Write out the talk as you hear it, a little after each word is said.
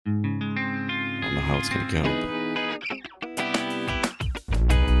don't know how it's going to go.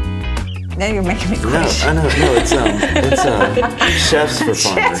 Now you're making me question. No, it's Chefs for Farmers.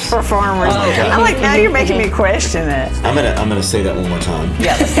 Chefs for Farmers. Oh, okay. I'm like, now you're making me question it. I'm gonna say that one more time.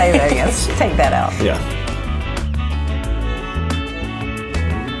 Yeah, let's say that again. Let's take that out. Yeah.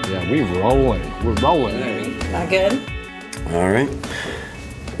 Yeah, we're rolling. We're rolling. Not good? All right.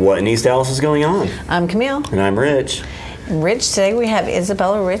 What in East Dallas is going on? I'm Camille. And I'm Rich. Rich, today we have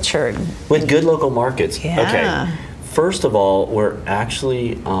Isabella Richard. With Good Local Markets. Yeah. Okay. First of all, we're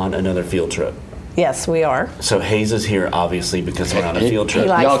actually on another field trip. Yes, we are. So Hayes is here, obviously, because we're on a field trip. He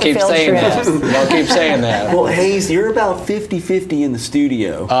likes Y'all the keep field saying trips. that. Y'all keep saying that. Well, Hayes, you're about 50-50 in the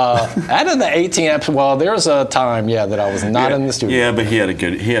studio. Out of the 18 episodes, well, there's a time, that I was not in the studio. Yeah, but he had a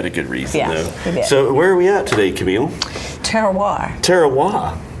good reason, Yeah, though. he did. So where are we at today, Camille? Terroir.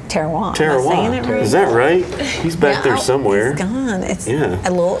 Terroir. Terroir. Am I saying it right? Is that right? He's back there No, somewhere. He's gone. It's Yeah.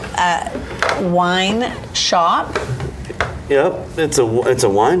 a little wine shop. Yep, it's a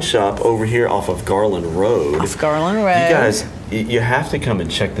wine shop over here off of Garland Road. Off Garland Road. You guys, you have to come and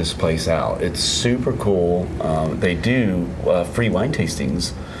check this place out. It's super cool. They do free wine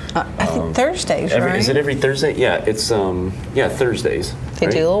tastings. I think Thursdays, right? Is it every Thursday? Yeah, it's Thursdays. They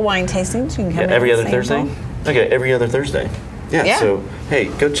right? do little wine tastings. You can come in every and other sample. Thursday. Okay, every other Thursday. Yeah. Yeah. So hey,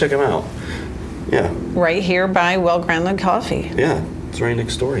 go check them out. Yeah. Right here by Well Grounded Coffee. Yeah. It's right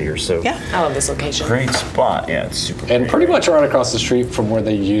next door here. So Yeah. I love this location. great spot. Yeah, it's super. And great. pretty much right across the street from where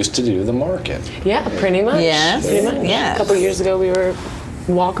they used to do the market. Yeah, pretty much. Yes, Pretty much. yes. A couple years ago, we were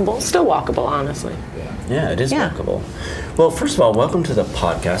walkable. Still walkable, honestly. Yeah, it is Yeah. walkable. Well, first of all, welcome to the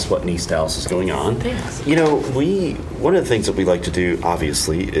podcast, What in East Dallas is Going On. Thanks. You know, one of the things that we like to do,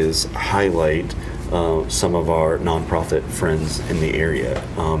 obviously, is highlight some of our nonprofit friends in the area.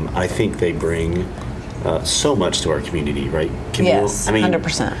 I think they bring so much to our community, right, Camille? Yes, I mean,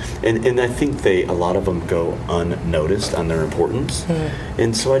 100%. And I think a lot of them go unnoticed on their importance.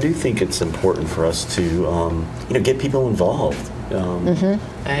 And so I do think it's important for us to, get people involved.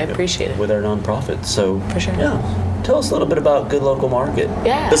 I appreciate it. With our nonprofit. So, For sure. Yeah. Tell us a little bit about Good Local Market.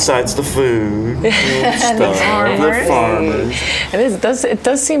 Yeah. Besides the food, stuff, the farmers. It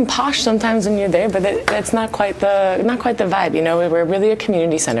does seem posh sometimes when you're there, but it's not quite the vibe. You know, we're really a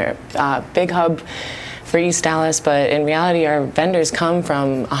community center, big hub for East Dallas, but in reality, our vendors come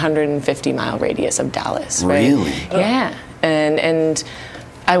from 150-mile radius of Dallas. Right? Really? Yeah, and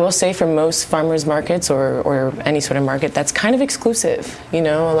I will say for most farmers markets or any sort of market, that's kind of exclusive. You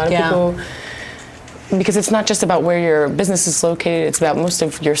know, a lot of people, because it's not just about where your business is located, it's about most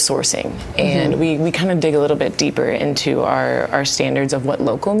of your sourcing. And we kind of dig a little bit deeper into our standards of what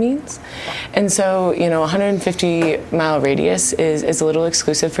local means. And so, 150-mile radius is a little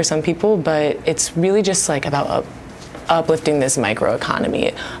exclusive for some people, but it's really just like about uplifting this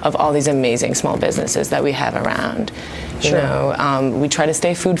microeconomy of all these amazing small businesses that we have around. You know, we try to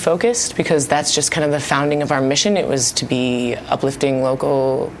stay food focused because that's just kind of the founding of our mission. It was to be uplifting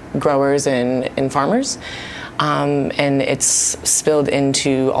local growers and farmers. And it's spilled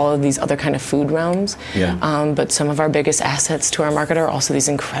into all of these other kind of food realms. Yeah. But some of our biggest assets to our market are also these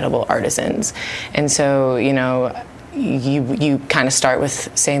incredible artisans. And so, you kind of start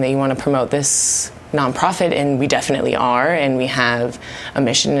with saying that you want to promote this nonprofit, and we definitely are, and we have a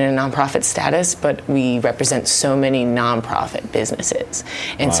mission and a nonprofit status, but we represent so many nonprofit businesses.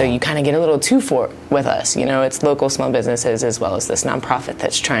 And so you kind of get a little two-for with us. It's local small businesses as well as this nonprofit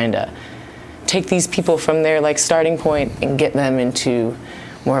that's trying to take these people from their starting point and get them into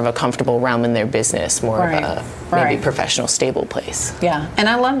more of a comfortable realm in their business, more of a maybe professional, stable place. Yeah, and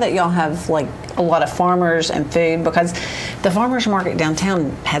I love that y'all have a lot of farmers and food, because the farmers market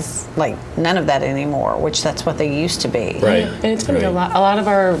downtown has none of that anymore, which that's what they used to be. Right. And it's funny, a lot of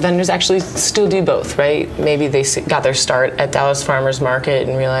our vendors actually still do both, right? Maybe they got their start at Dallas Farmers Market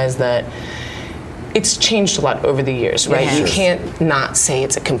and realized that it's changed a lot over the years, right? Yeah. You can't not say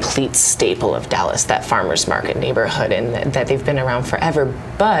it's a complete staple of Dallas, that farmers market neighborhood, and that they've been around forever.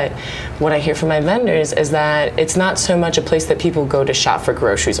 But what I hear from my vendors is that it's not so much a place that people go to shop for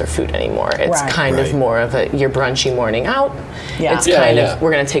groceries or food anymore. It's kind of more of your brunchy morning out. Yeah. It's kind of,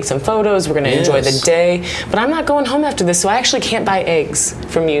 we're going to take some photos, we're going to enjoy the day, but I'm not going home after this, so I actually can't buy eggs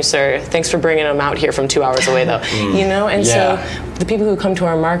from you, sir. Thanks for bringing them out here from 2 hours away, though. And so the people who come to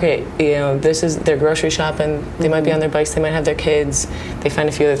our market, this is their grocery shop, and they might be on their bikes, they might have their kids, they find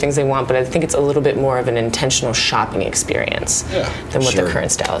a few other things they want, but I think it's a little bit more of an intentional shopping experience than what the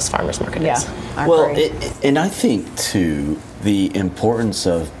current Dallas Farmers Market is. Well, and I think, too, the importance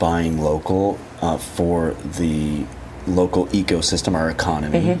of buying local for the local ecosystem, our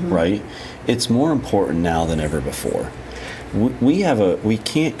economy, right? It's more important now than ever before. we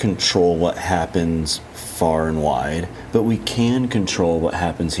can't control what happens far and wide, but we can control what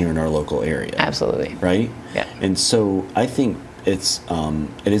happens here in our local area. Absolutely. Right? Yeah. And so I think it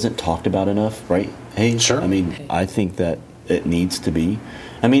isn't talked about enough, right? Hey, Sure. I mean, I think that it needs to be.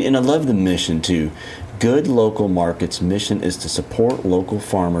 I mean, and I love the mission too. Good Local Markets' mission is to support local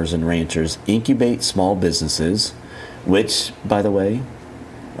farmers and ranchers, incubate small businesses, which, by the way,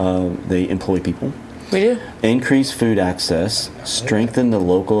 they employ people. We do. Increase food access, strengthen the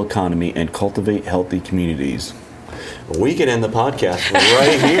local economy, and cultivate healthy communities. We can end the podcast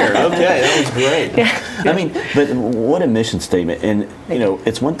right here. Okay, that was great. Yeah. I mean, but what a mission statement. And, you know,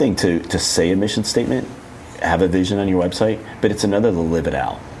 it's one thing to say a mission statement, have a vision on your website, but it's another to live it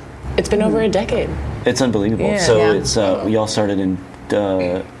out. It's been over a decade. It's unbelievable. Yeah. So Yeah. it's, we all started in,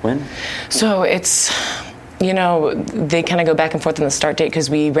 when? So it's, you know, they kind of go back and forth on the start date because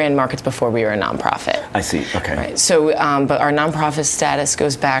we ran markets before we were a nonprofit. I see, okay. Right. So, but our nonprofit status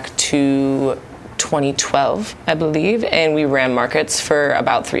goes back to 2012, I believe, and we ran markets for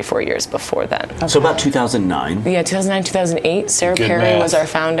about 3-4 years before then. So about 2009. Yeah, 2009, 2008. Sarah Good Perry math. was our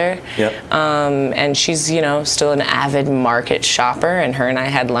founder. Yep. And she's, you know, still an avid market shopper. And her and I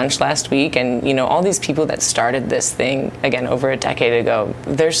had lunch last week. And, you know, all these people that started this thing, again, over a decade ago,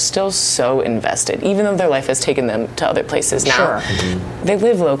 they're still so invested. Even though their life has taken them to other places now. Sure. They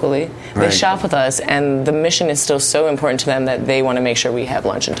live locally. They Right. shop with us. And the mission is still so important to them that they want to make sure we have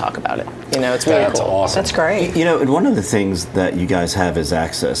lunch and talk about it. You know, it's really That's cool. awesome. That's great. You know, and one of the things that you guys have is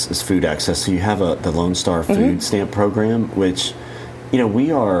food access. So you have the Lone Star food stamp program, which, you know,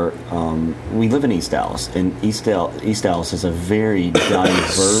 we live in East Dallas, and East Dallas is a very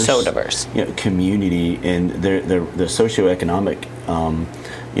diverse, So diverse. you know, community, and the socioeconomic,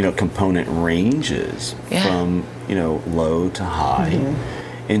 you know, component ranges Yeah. from, you know, low to high.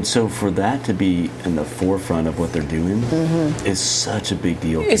 And so for that to be in the forefront of what they're doing is such a big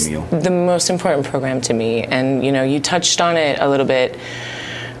deal, It's Camille. the most important program to me. And, you know, you touched on it a little bit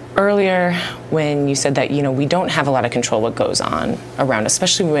earlier when you said that, you know, we don't have a lot of control what goes on around,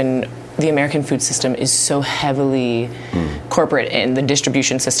 especially when the American food system is so heavily corporate and the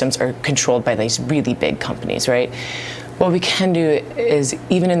distribution systems are controlled by these really big companies, right? What we can do is,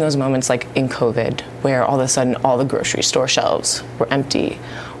 even in those moments like in COVID, where all of a sudden all the grocery store shelves were empty,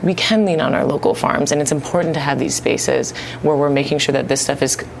 we can lean on our local farms. And it's important to have these spaces where we're making sure that this stuff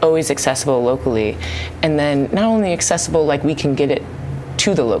is always accessible locally. And then not only accessible, like we can get it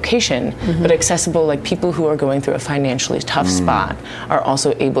to the location, but accessible, like people who are going through a financially tough spot are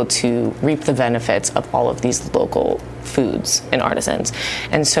also able to reap the benefits of all of these local foods and artisans.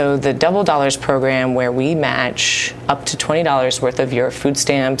 And so the Double Dollars program, where we match up to $20 worth of your food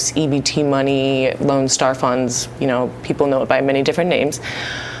stamps, EBT money, Lone Star funds, you know, people know it by many different names.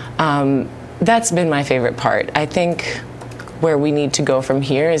 That's been my favorite part. I think where we need to go from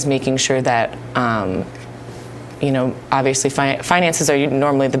here is making sure that you know, obviously finances are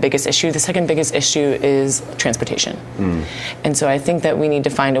normally the biggest issue. The second biggest issue is transportation. And so I think that we need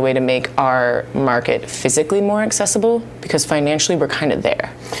to find a way to make our market physically more accessible, because financially we're kind of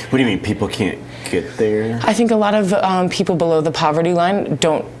there. What do you mean people can't get there? I think a lot of people below the poverty line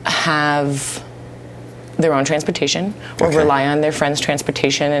don't have their own transportation or Okay. rely on their friends'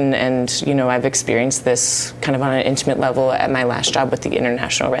 transportation. And, you know, I've experienced this kind of on an intimate level at my last job with the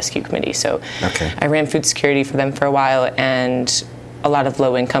International Rescue Committee. So Okay. I ran food security for them for a while, and a lot of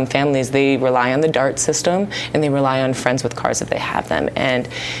low-income families, they rely on the DART system, and they rely on friends with cars if they have them. And,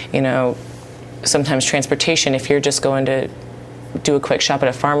 you know, sometimes transportation, if you're just going to do a quick shop at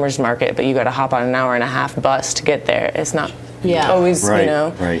a farmer's market, but you got to hop on an hour-and-a-half bus to get there, it's not always, Right, you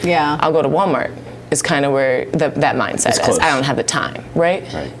know, right. Yeah. I'll go to Walmart is kind of where that mindset It's is. close. I don't have the time, right?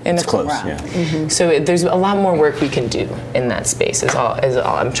 Right. And It's close, Wow. yeah. So there's a lot more work we can do in that space is all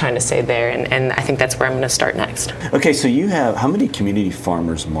I'm trying to say there. And I think that's where I'm going to start next. Okay, so you have, how many community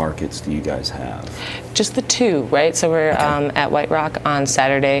farmers markets do you guys have? Just the two, right? So we're at White Rock on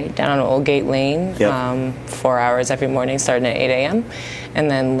Saturday down on Old Gate Lane, Yep. 4 hours every morning starting at 8 a.m.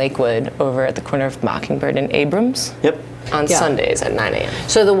 And then Lakewood over at the corner of Mockingbird and Abrams Yep. on Yeah. Sundays at 9 a.m.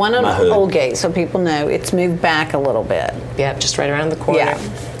 So the one on My hood. Old Gate, so people know, it's moved back a little bit. Yeah, just right around the corner. Yeah,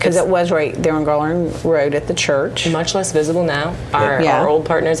 because it was right there on Garland Road at the church. Much less visible now. Yeah. Our old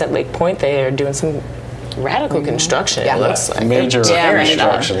partners at Lake Point, they are doing some radical construction. Yeah. It looks like Major they're tearing it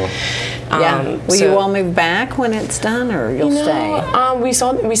up. construction. Yeah. Will so- you all move back when it's done, or you'll stay?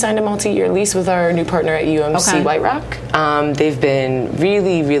 We signed a multi-year lease with our new partner at UMC Okay. White Rock. They've been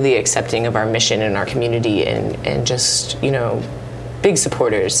really, really accepting of our mission and our community, and just, you know, big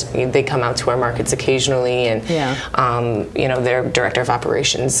supporters. They come out to our markets occasionally, and their director of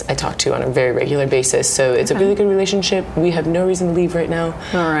operations I talk to on a very regular basis. So it's a really good relationship. We have no reason to leave right now.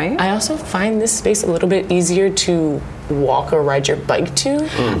 All right. I also find this space a little bit easier to walk or ride your bike to.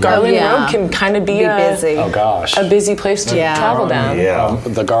 Garland Road can kind of be busy. Oh gosh. a busy place to travel down. Yeah.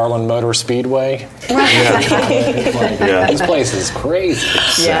 The Garland Motor Speedway. Yeah. This place is crazy.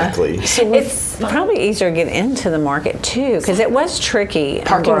 Exactly. So It's probably easier to get into the market too, because it was tricky. on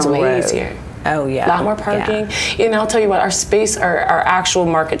Parking's Garland way Road. easier. Oh yeah. A lot more parking. And I'll tell you what, our space, our actual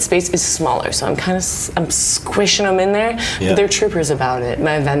market space is smaller, so I'm squishing them in there, but they're troopers about it.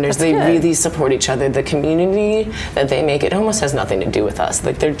 My vendors, they good. really support each other. The community that they make, it almost has nothing to do with us.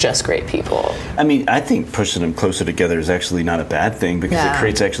 Like, they're just great people. I mean, I think pushing them closer together is actually not a bad thing because No. it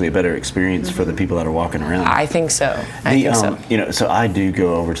creates actually a better experience for the people that are walking around. I think so. I think so. So I do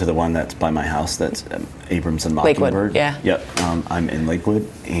go over to the one that's by my house. That's Abrams and Lakewood, Mockingbird. yeah. Yep. I'm in Lakewood,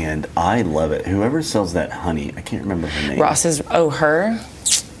 and I love it. Whoever sells that honey, I can't remember her name. Ross's, her?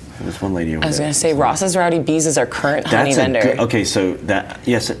 There's one lady over there. I was going to say Ross's Rowdy Bees is our current honey vendor. Okay, so that's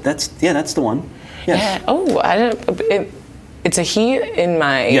the one. Yes. Yeah. Oh, it's a he in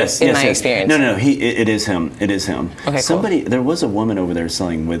my experience. No, it is him. It is him. Okay, cool. There was a woman over there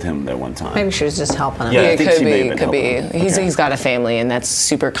selling with him that one time. Maybe she was just helping him. Yeah, I It think could she may be. have been Could be. helping him. Okay. He's got a family, and that's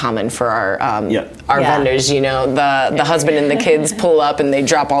super common for our Yeah. vendors. You know, the husband and the kids pull up and they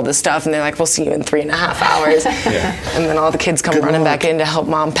drop all the stuff, and they're like, "We'll see you in 3.5 hours." And then all the kids come running back in to help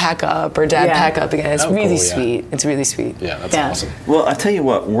mom pack up or dad pack up again. It's really cool, yeah. sweet. It's really sweet. Yeah, that's Yeah. awesome. Well, I tell you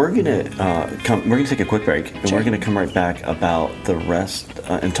what, we're gonna take a quick break, and we're gonna come right back about the rest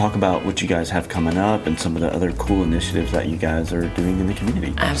and talk about what you guys have coming up and some of the other cool initiatives that you guys are doing in the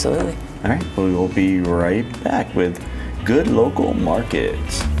community. Absolutely. All right, we will be right back with Good Local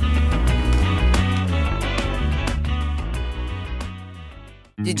Markets.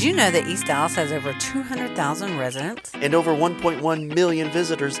 Did you know that East Dallas has over 200,000 residents? And over 1.1 million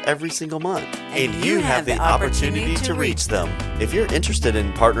visitors every single month. And you have the opportunity to reach them. If you're interested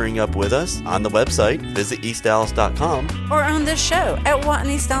in partnering up with us on the website, visit eastdallas.com. Or on this show at What in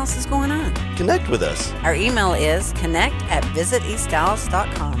East Dallas is Going On? Connect with us. Our email is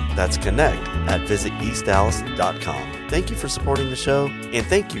connect@visiteastdallas.com. That's connect@visiteastdallas.com. Thank you for supporting the show, and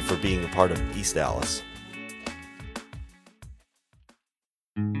thank you for being a part of East Dallas.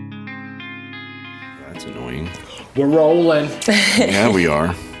 That's annoying. We're rolling. Yeah, we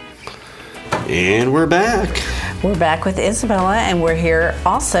are. And we're back. We're back with Isabella, and we're here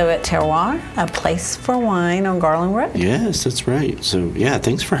also at Terroir, a place for wine on Garland Road. Yes, that's right. So, yeah,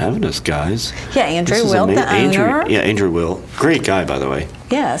 thanks for having us, guys. Yeah, Andrew This is Wilt, the owner. Andrew Wilt. Great guy, by the way.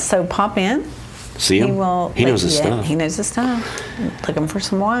 Yeah, so pop in. See him? He knows his stuff. He knows his stuff. Looking for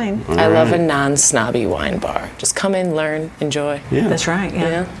some wine. All I love a right. non-snobby wine bar. Just come in, learn, enjoy. Yeah. That's right, yeah.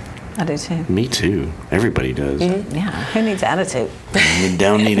 Yeah. I do too. Me too. Everybody does. Yeah, who needs attitude? We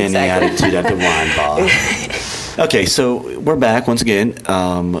don't need any attitude at the wine bar. Okay, so we're back once again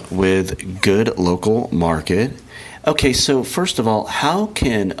with Good Local Market. Okay, so first of all, how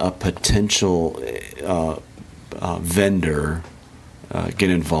can a potential vendor get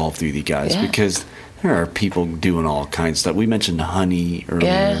involved with you guys? Yeah. Because there are people doing all kinds of stuff. We mentioned honey earlier.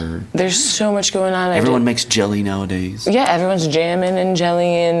 Yeah. There's so much going on. Everyone makes jelly nowadays. Yeah, everyone's jamming and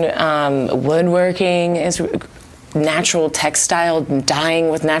jellying. Woodworking is natural textile, dyeing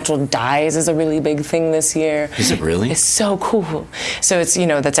with natural dyes is a really big thing this year. Is it really? It's so cool. So it's,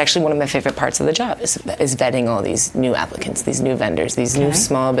 that's actually one of my favorite parts of the job is vetting all these new applicants, these new vendors, these new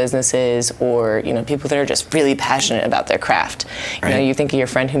small businesses, or, people that are just really passionate about their craft. You think of your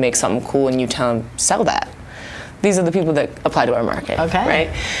friend who makes something cool and you tell them, sell that. These are the people that apply to our market, right?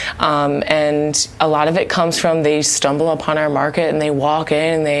 And a lot of it comes from they stumble upon our market and they walk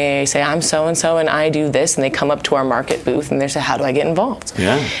in and they say, I'm so-and-so and I do this, and they come up to our market booth and they say, how do I get involved?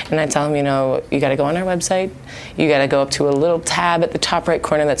 Yeah. And I tell them, you got to go on our website, you got to go up to a little tab at the top right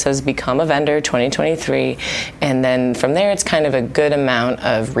corner that says Become a Vendor 2023, and then from there it's kind of a good amount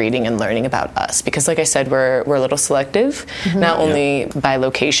of reading and learning about us, because like I said, we're a little selective, not only by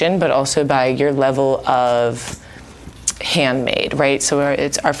location, but also by your level of handmade, right? So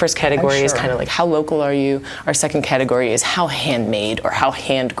our first category is kind of like how local are you? Our second category is how handmade or how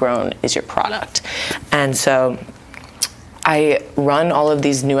hand grown is your product? And so I run all of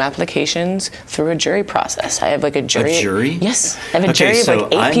these new applications through a jury process. I have like a jury. A jury? Yes. I have a jury of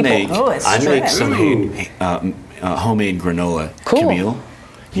like 8 people. I make some homemade granola. Cool. Camille,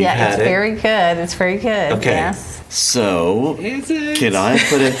 you've Yeah, had it's it. very good. It's very good. Okay. Yes. So, can I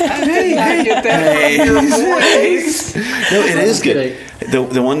put it? No, it is good.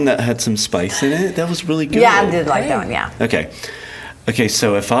 The one that had some spice in it, that was really good. Yeah, I did like that one, yeah. Okay. Okay,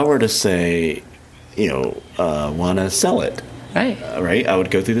 so if I were to say, want to sell it, Right. right? I would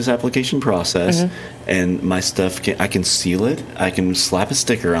go through this application process, and my stuff I can seal it. I can slap a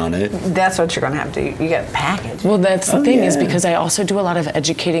sticker on it. That's what you're going to have to do. You got to package. Well, that's the thing is yeah. because I also do a lot of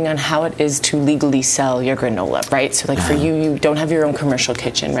educating on how it is to legally sell your granola, right? So, like for you don't have your own commercial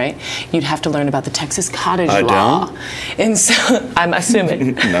kitchen, right? You'd have to learn about the Texas cottage law. Don't? And so, I'm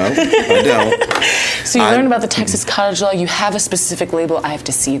assuming. No, I don't. So you learn about the Texas cottage law. You have a specific label. I have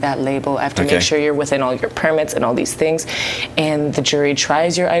to see that label. I have to Okay. make sure you're within all your permits and all these things. And the jury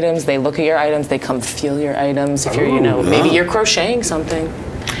tries your items. They look at your items. They come feel your items. If you're, maybe you're crocheting something.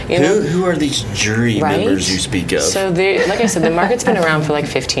 Who are these jury Right? members you speak of? So, like I said, the market's been around for like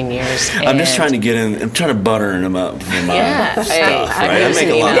 15 years. I'm just and- trying to get in. I'm trying to butter them up for my Yeah, stuff. I Right? I can make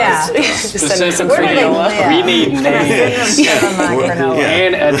a see lot that. of good stuff. Just send them some Where do they granola. live? We need names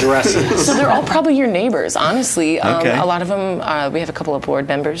and addresses. So they're all probably your neighbors, honestly. Okay. A lot of them, we have a couple of board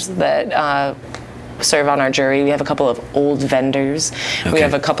members that serve on our jury. We have a couple of old vendors. We Okay.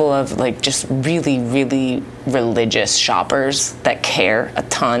 have a couple of like just really, really religious shoppers that care a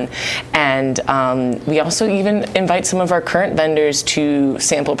ton. And we also even invite some of our current vendors to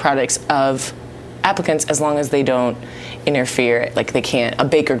sample products of applicants as long as they don't interfere. Like a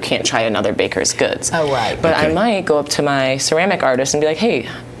baker can't try another baker's goods. Oh, right. But I Okay. might go up to my ceramic artist and be like, hey,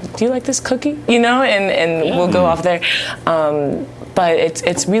 do you like this cookie? And we'll go off there. But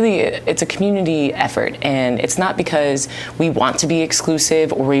it's really a community effort, and it's not because we want to be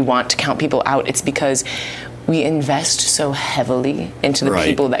exclusive or we want to count people out. It's because we invest so heavily into the Right.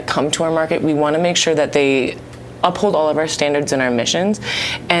 people that come to our market. We want to make sure that they uphold all of our standards and our missions,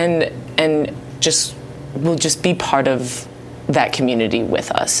 and will just be part of that community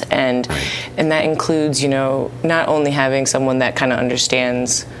with us, and that includes not only having someone that kind of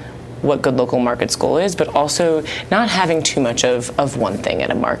understands what Good Local Market's goal is, but also not having too much of one thing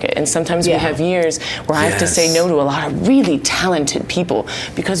at a market. And sometimes we have years where I have to say Yes. no to a lot of really talented people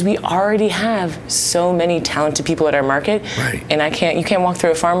because we already have so many talented people at our market. Right. And you can't walk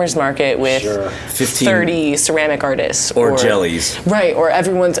through a farmer's market with 15 30 ceramic artists or jellies. Right, or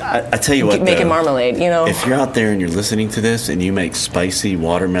everyone's I tell you what, making though, marmalade, If you're out there and you're listening to this and you make spicy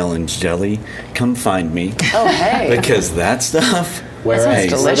watermelon jelly, come find me. Oh, hey. Because that stuff. Where sounds are they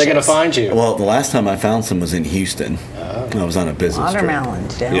delicious. going to find you? Well, the last time I found some was in Houston. I was on a business trip. Watermelon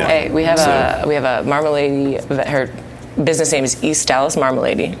jelly. Yeah. Hey, we have a marmalade. Her business name is East Dallas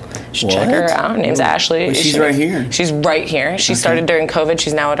Marmalady. You should check her What? out. Her name's Ashley. Well, she's right here. She's right here. She started during COVID.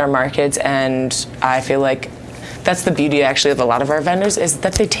 She's now at our markets, and I feel like that's the beauty actually of a lot of our vendors is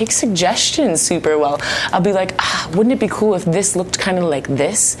that they take suggestions super well. I'll be like, wouldn't it be cool if this looked kind of like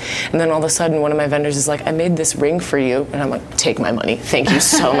this? And then all of a sudden one of my vendors is like, I made this ring for you. And I'm like, take my money. Thank you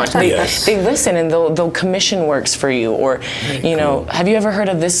so much. Yes. They listen and they'll commission works for you. Or, have you ever heard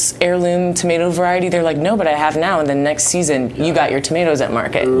of this heirloom tomato variety? They're like, no, but I have now. And then next season you got your tomatoes at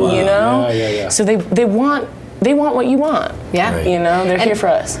market, Yeah. So they want what you want. Yeah. Right. They're here for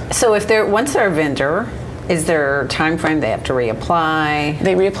us. So once they're a vendor, is there a time frame they have to reapply?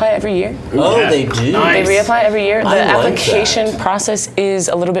 They reapply every year. Oh, they do. Nice. They reapply every year. The I like application that. process is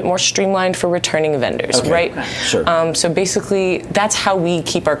a little bit more streamlined for returning vendors, Okay. right? Sure. So basically, that's how we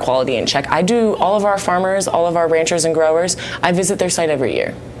keep our quality in check. I do all of our farmers, all of our ranchers and growers. I visit their site every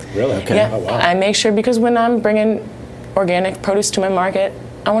year. Really? Okay. Yeah, Oh, wow. I make sure because when I'm bringing organic produce to my market,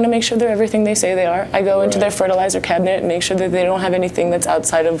 I want to make sure they're everything they say they are. I go into their fertilizer cabinet and make sure that they don't have anything that's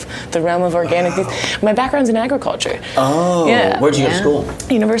outside of the realm of organic. My background's in agriculture. Oh, Yeah. where'd you go to school?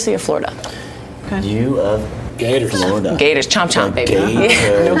 University of Florida. You of Gators. Florida. Gators, chomp chomp, baby. Gators.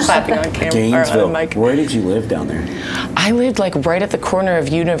 Yeah, no clapping on camera or Gainesville. on mic. Where did you live down there? I lived like right at the corner of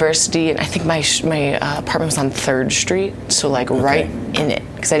University, and I think my apartment was on 3rd Street, so like right in it,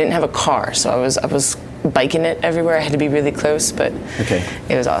 because I didn't have a car, so I was biking it everywhere. I had to be really close, but Okay.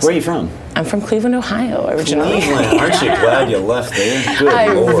 it was awesome. Where are you from? I'm from Cleveland, Ohio, originally. Aren't you glad you left there? Good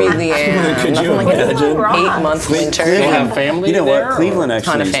I Lord. really am. Could you Nothing like an imagine? 8-month winter. You have family You know there, what? Cleveland or?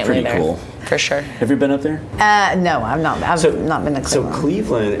 actually Ton of is family pretty there, cool. for sure. Have you been up there? No, I've not. I've not been to So Cleveland.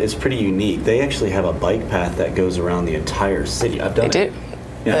 Cleveland is pretty unique. They actually have a bike path that goes around the entire city. I've done I it. do.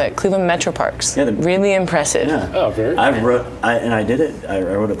 Yeah. The Cleveland Metro Parks. Yeah, really impressive. Yeah. Oh, very I cool. rode, and I did it. I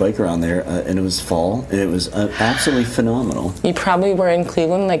rode a bike around there, and it was fall, and it was absolutely phenomenal. You probably were in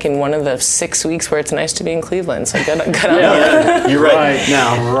Cleveland like in one of the 6 weeks where it's nice to be in Cleveland. So good on you. Yeah, you're right.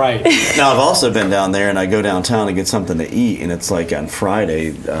 Now, Right. now I've also been down there, and I go downtown to get something to eat, and it's like on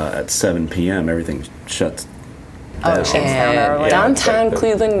Friday at 7 p.m. everything shuts Oh, it shuts down early. Downtown but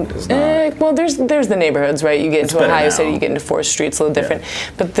Cleveland, it's not. well, there's the neighborhoods, right? You get into better Ohio now. City, you get into 4th Street, it's a little different.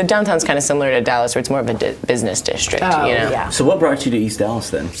 But the downtown's kind of similar to Dallas, where it's more of a business district, Oh, you know? yeah. So what brought you to East Dallas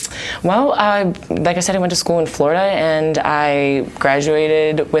then? Well, like I said, I went to school in Florida, and I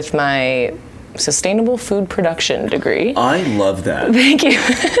graduated with my sustainable food production degree. I love that. Thank you.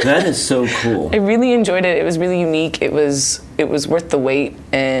 That is so cool. I really enjoyed it. It was really unique. It was worth the wait,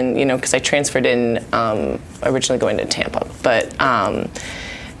 and because I transferred in originally going to Tampa, but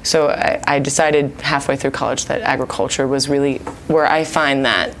so I decided halfway through college that agriculture was really where I find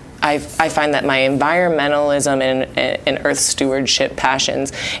that. I find that my environmentalism and earth stewardship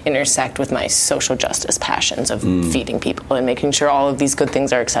passions intersect with my social justice passions of feeding people and making sure all of these good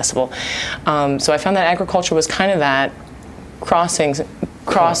things are accessible. So I found that agriculture was kind of that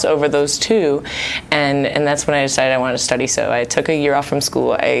cross over those two, and that's when I decided I wanted to study. So I took a year off from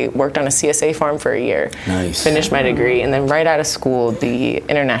school. I worked on a CSA farm for a year, Nice. finished my degree, and then right out of school, the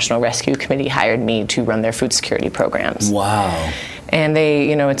International Rescue Committee hired me to run their food security programs. Wow. And they,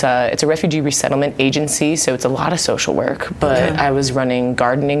 it's a refugee resettlement agency, so it's a lot of social work. But I was running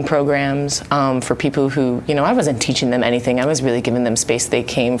gardening programs for people who, I wasn't teaching them anything. I was really giving them space. They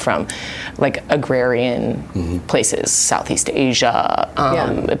came from, like, agrarian places, Southeast Asia,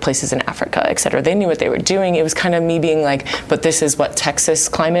 places in Africa, et cetera. They knew what they were doing. It was kind of me being like, but this is what Texas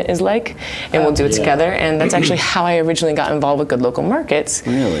climate is like, and we'll do it together. And that's actually how I originally got involved with Good Local Markets.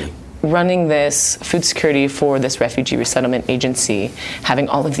 Really? Running this food security for this refugee resettlement agency, having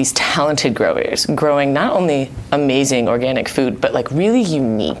all of these talented growers growing not only amazing organic food, but like really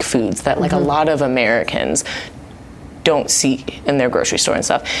unique foods that like a lot of Americans don't see in their grocery store and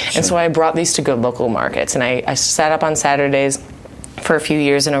stuff. And so I brought these to Good Local Markets, and I sat up on Saturdays for a few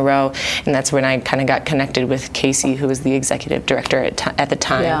years in a row, and that's when I kind of got connected with Casey, who was the executive director at the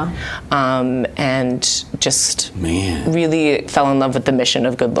time, and just really fell in love with the mission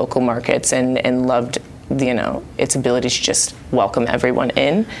of Good Local Markets, and loved its ability to just welcome everyone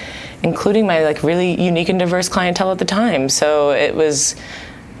in, including my like really unique and diverse clientele at the time. So it was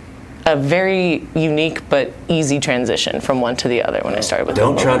a very unique but easy transition from one to the other when I started with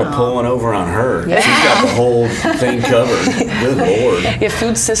Don't try to pull one over on her. She's got the whole thing covered. Good Lord. Yeah,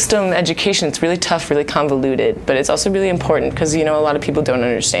 food system education, it's really tough, really convoluted, but it's also really important because, a lot of people don't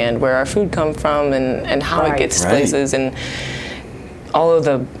understand where our food comes from and how it gets places, and all of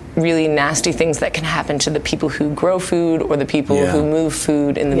the really nasty things that can happen to the people who grow food or the people who move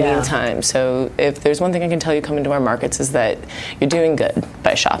food in the meantime. So if there's one thing I can tell you coming to our markets is that you're doing good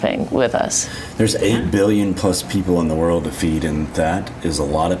by shopping with us. There's 8 billion plus people in the world to feed, and that is a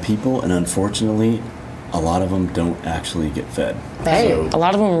lot of people, and unfortunately, a lot of them don't actually get fed. So, a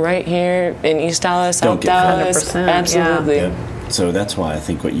lot of them right here in East Dallas, South Don't get fed. Dallas. 100%, Absolutely. So that's why I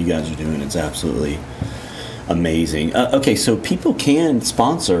think what you guys are doing is absolutely amazing. Okay, so people can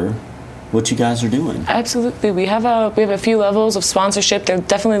sponsor what you guys are doing. Absolutely. We have a few levels of sponsorship. They're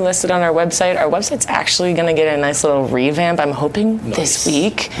definitely listed on our website. Our website's actually going to get a nice little revamp, I'm hoping, this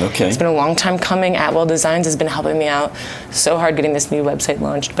week. Okay. It's been a long time coming. Atwell Designs has been helping me out so hard getting this new website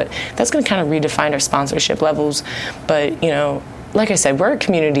launched, but that's going to kind of redefine our sponsorship levels. But, like I said, we're a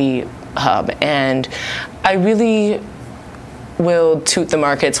community hub, and I really will toot the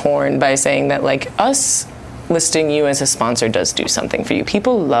market's horn by saying that, like, us listing you as a sponsor does do something for you.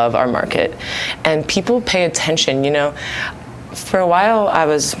 People love our market, and people pay attention. For a while I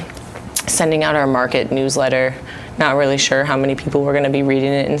was sending out our market newsletter, not really sure how many people were going to be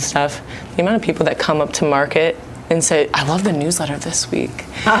reading it and stuff. The amount of people that come up to market and say, I love the newsletter this week.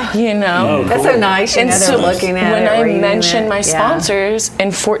 That's so nice. And so they're looking at when it, I reading mention it. my sponsors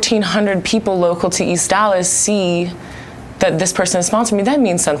and 1,400 people local to East Dallas see that this person has sponsored me, that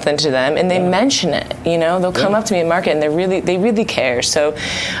means something to them, and they mention it. They'll come up to me at market, and they really care. So,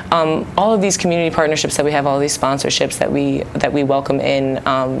 all of these community partnerships that we have, all these sponsorships that we welcome in,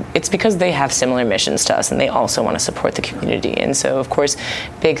 it's because they have similar missions to us, and they also want to support the community. And so, of course,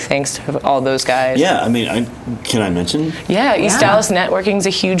 big thanks to all those guys. Yeah, I mean, can I mention? Yeah, East Dallas Networking is a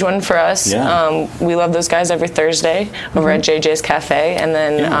huge one for us. Yeah. We love those guys every Thursday over at JJ's Cafe, and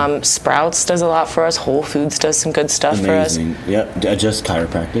then Sprouts does a lot for us. Whole Foods does some good stuff for us. Yep, Just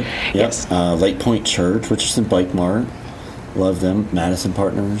Chiropractic. Yep. Yes. Lake Point Church, which is in Bike Mart. Love them. Madison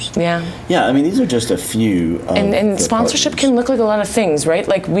Partners. Yeah. Yeah, I mean, these are just a few of And the sponsorship partners. can look like a lot of things, right?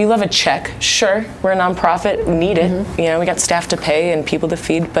 Like, we love a check. Sure, we're a nonprofit. We need it. We got staff to pay and people to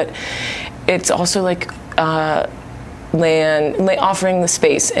feed. But it's also like offering the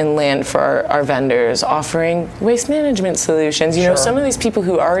space and land for our vendors, offering waste management solutions. Some of these people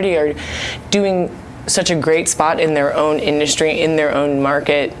who already are doing such a great spot in their own industry, in their own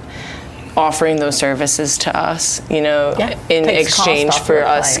market, offering those services to us, you know, Yeah. in Takes cost exchange off for your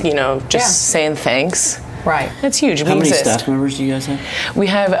us, plate. you know, just Yeah. saying thanks. Right. That's huge. How We many exist. staff members do you guys have? We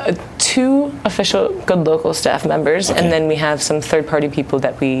have 2 official Good Local staff members, Okay. and then we have some third-party people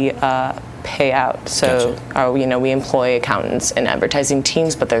that we pay out. So, you know, we employ accountants and advertising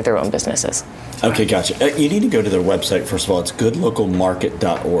teams, but they're their own businesses. Okay, gotcha. You need to go to their website, first of all. It's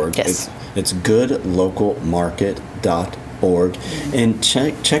goodlocalmarket.org. Yes. It's goodlocalmarket.org. And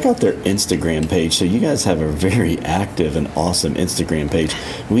check out their Instagram page. So you guys have a very active and awesome Instagram page.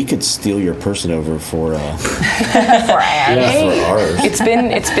 We could steal your person over for ours. It's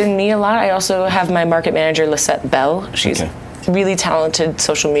been me a lot. I also have my market manager, Lisette Bell. She's Okay. really talented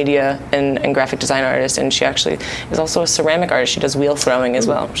social media and graphic design artist, and she actually is also a ceramic artist. She does wheel throwing as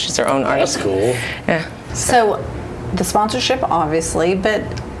well. She's her own artist. That's cool. Yeah. So, the sponsorship, obviously, but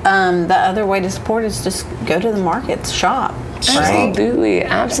the other way to support is just go to the markets, shop. Right? Absolutely,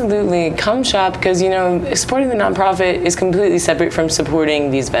 absolutely. Come shop, because, you know, supporting the nonprofit is completely separate from supporting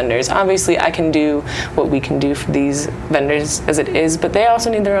these vendors. Obviously, I can do what we can do for these vendors as it is, but they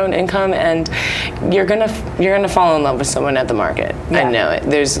also need their own income, and you're gonna fall in love with someone at the market. Yeah. I know it.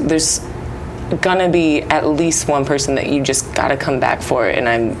 There's gonna be at least one person that you just gotta come back for, and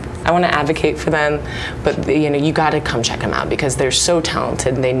I want to advocate for them, but you know, you gotta come check them out because they're so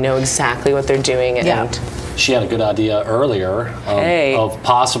talented and they know exactly what they're doing. And Yeah. She had a good idea earlier Hey. of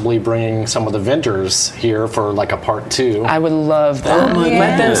possibly bringing some of the vendors here for like a part 2. I would love that. Oh my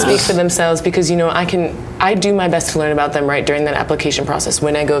Let them goodness. speak for themselves, because, you know, I do my best to learn about them right during that application process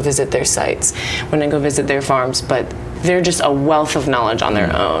when I go visit their sites, when I go visit their farms, but they're just a wealth of knowledge on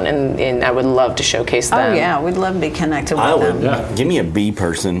their own, and I would love to showcase them. Oh, yeah, we'd love to be connected with I them. would. Yeah. Give me a bee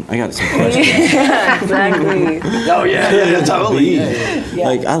person. I got some questions. Exactly. Oh yeah, totally.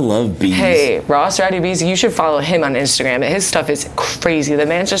 Like, I love bees. Hey, Ross Rowdy Bees, you should follow him on Instagram. His stuff is crazy. The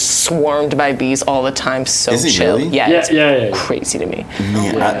man's just swarmed by bees all the time. So Is he chill. really? Yeah, Yeah, it's yeah. crazy to me.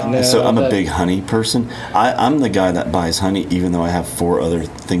 Man, so I'm a big honey person. I'm the guy that buys honey, even though I have 4 other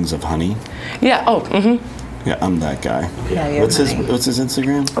things of honey. Yeah. Oh, Yeah, I'm that guy. Yeah, you're What's his honey. What's his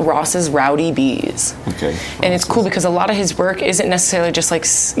Instagram? Ross's Rowdy Bees. Okay. And it's cool because a lot of his work isn't necessarily just like,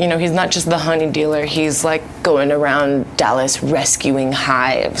 you know, he's not just the honey dealer. He's like going around Dallas rescuing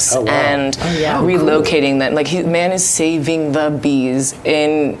hives Oh, wow. and relocating them. Like, man is saving the bees,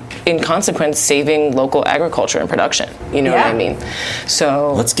 in consequence, saving local agriculture and production. You know what I Yeah. mean?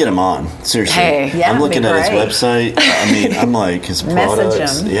 So Let's get him on. Seriously. Hey. Yeah, I'm it'd looking be at his great. website. I mean, I'm like his Message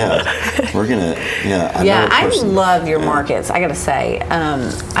products. him. Yeah. We're gonna. Yeah. I know Yeah, a I person. love your Yeah. markets. I got to say,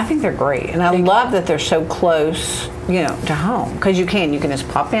 I think they're great, and I love that they're so close, you know, to home. Because you can just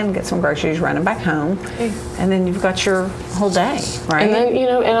pop in, get some groceries, run them back home, and then you've got your whole day, right? And then, you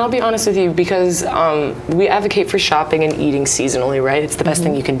know, and I'll be honest with you, because we advocate for shopping and eating seasonally, right? It's the best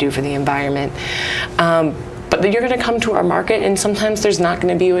thing you can do for the environment. But then you're going to come to our market, and sometimes there's not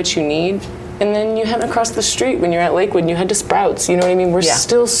going to be what you need. And then you head across the street when you're at Lakewood and you head to Sprouts. You know what I mean? We're Yeah.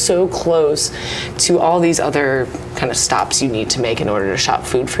 still so close to all these other kind of stops you need to make in order to shop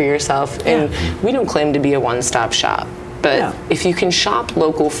food for yourself. And we don't claim to be a one-stop shop. But Yeah. if you can shop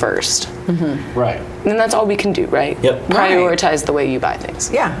local first, Right. then that's all we can do, right? Yep. Prioritize the way you buy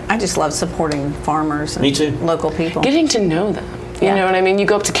things. yeah, I just love supporting farmers and Me too. local people. Getting to know them. You Yeah. know what I mean? You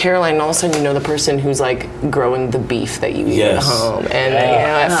go up to Caroline and all of a sudden you know the person who's like growing the beef that you eat at Yes. home and you know,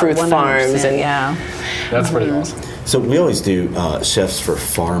 at Fruit 100%, Farms. And yeah. That's pretty awesome. So we always do chefs for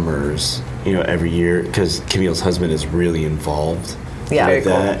farmers, you know, every year because Camille's husband is really involved Yeah. with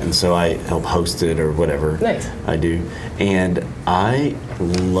Very cool. that, and so I help host it or whatever. Nice. I do, and I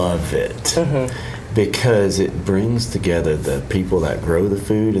love it because it brings together the people that grow the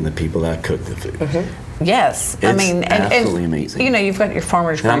food and the people that cook the food. Yes, I It's mean, absolutely amazing. You know, you've got your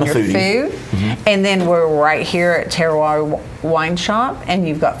farmers And I'm growing your a foodie. food, and then we're right here at Terroir Wine Shop, and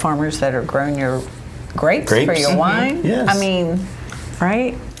you've got farmers that are growing your grapes for Grapes. your wine. Yes. I mean,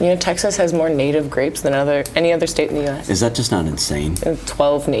 right? you know, Texas has more native grapes than any other state in the U.S. Is that just not insane?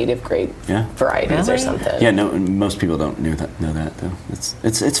 12 native grape Yeah. varieties or Really? something. Yeah, no, most people don't know that though. It's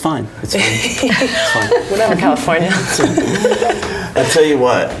fine. It's fine. It's fine. Whatever, California. I tell you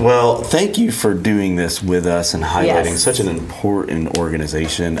what. Well, thank you for doing this with us and highlighting Yes. such an important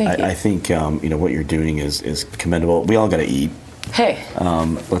organization. Thank you. I think you know what you're doing is commendable. We all got to eat. Hey,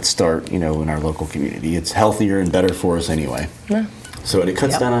 Let's start, you know, in our local community. It's healthier and better for us anyway. Yeah. So it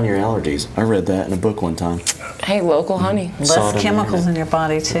cuts down on your allergies. I read that in a book one time. hey, local honey. Saw it on Less the chemicals internet. in your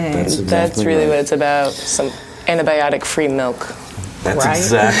body too. That's That's exactly really right. what it's about. Some antibiotic-free milk. That's right?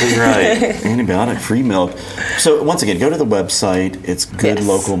 exactly right. Antibiotic-free milk. So once again, go to the website. It's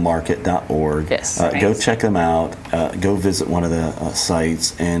goodlocalmarket.org. Yes. Go check them out. Go visit one of the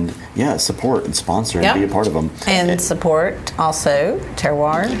sites and support and sponsor and Yep. be a part of them. And support also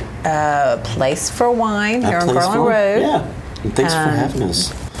Terroir, Place for Wine here on Place Garland for- Road. Yeah. And thanks for having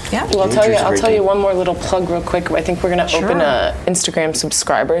us. Yeah. Well, Andrew's a I'll great tell you guy. one more little plug real quick. I think we're going to Sure. open a Instagram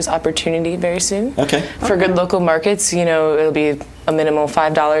subscribers opportunity very soon. Okay. For Good Local Markets, it'll be a minimum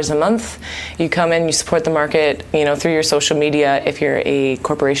 $5 a month. You come in, you support the market, through your social media. If you're a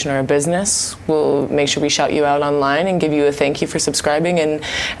corporation or a business, we'll make sure we shout you out online and give you a thank you for subscribing. And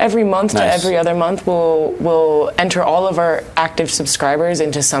every month to Nice. every other month, we'll enter all of our active subscribers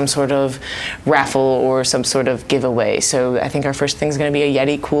into some sort of raffle or some sort of giveaway. So I think our first thing is going to be a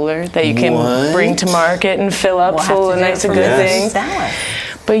Yeti cooler that you can What? bring to market and fill up We'll have full to of do it nice for and good Yes. things. Dallas.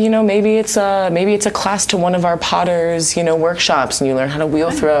 But maybe it's a class to one of our potters, workshops, and you learn how to wheel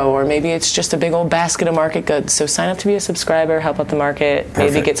throw, or maybe it's just a big old basket of market goods. So sign up to be a subscriber, help out the market, maybe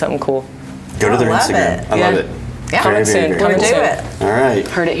Perfect. get something cool. Go to their love Instagram. it. I Yeah. love it. Yeah. Coming soon. very Coming We'll do soon. it. All right.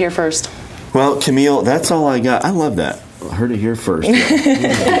 Heard it here first. Well, Camille, that's all I got. I love that. I heard it here first.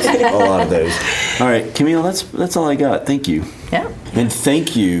 A lot of those. All right, Camille, that's all I got. Thank you. Yeah. And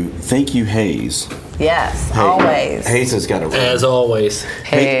thank you, Hayes. Yes. Hey, Always. Hayes has got to run. As always.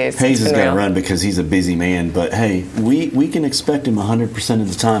 Hayes Hayes has been got to real. run because he's a busy man. But hey, we can expect him 100% of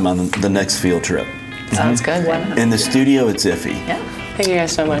the time on the next field trip. Sounds good. In the studio, it's iffy. Yeah. Thank you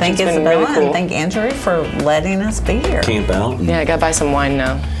guys so much. Thank It's been Isabella really cool. and thank Andrew for letting us be here. Camp out. Yeah, I gotta buy some wine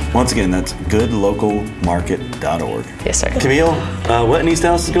now. Once again, that's goodlocalmarket.org. Yes, sir. Camille, what in East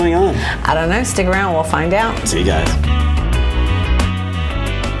Dallas is going on? I don't know. Stick around. We'll find out. See you guys.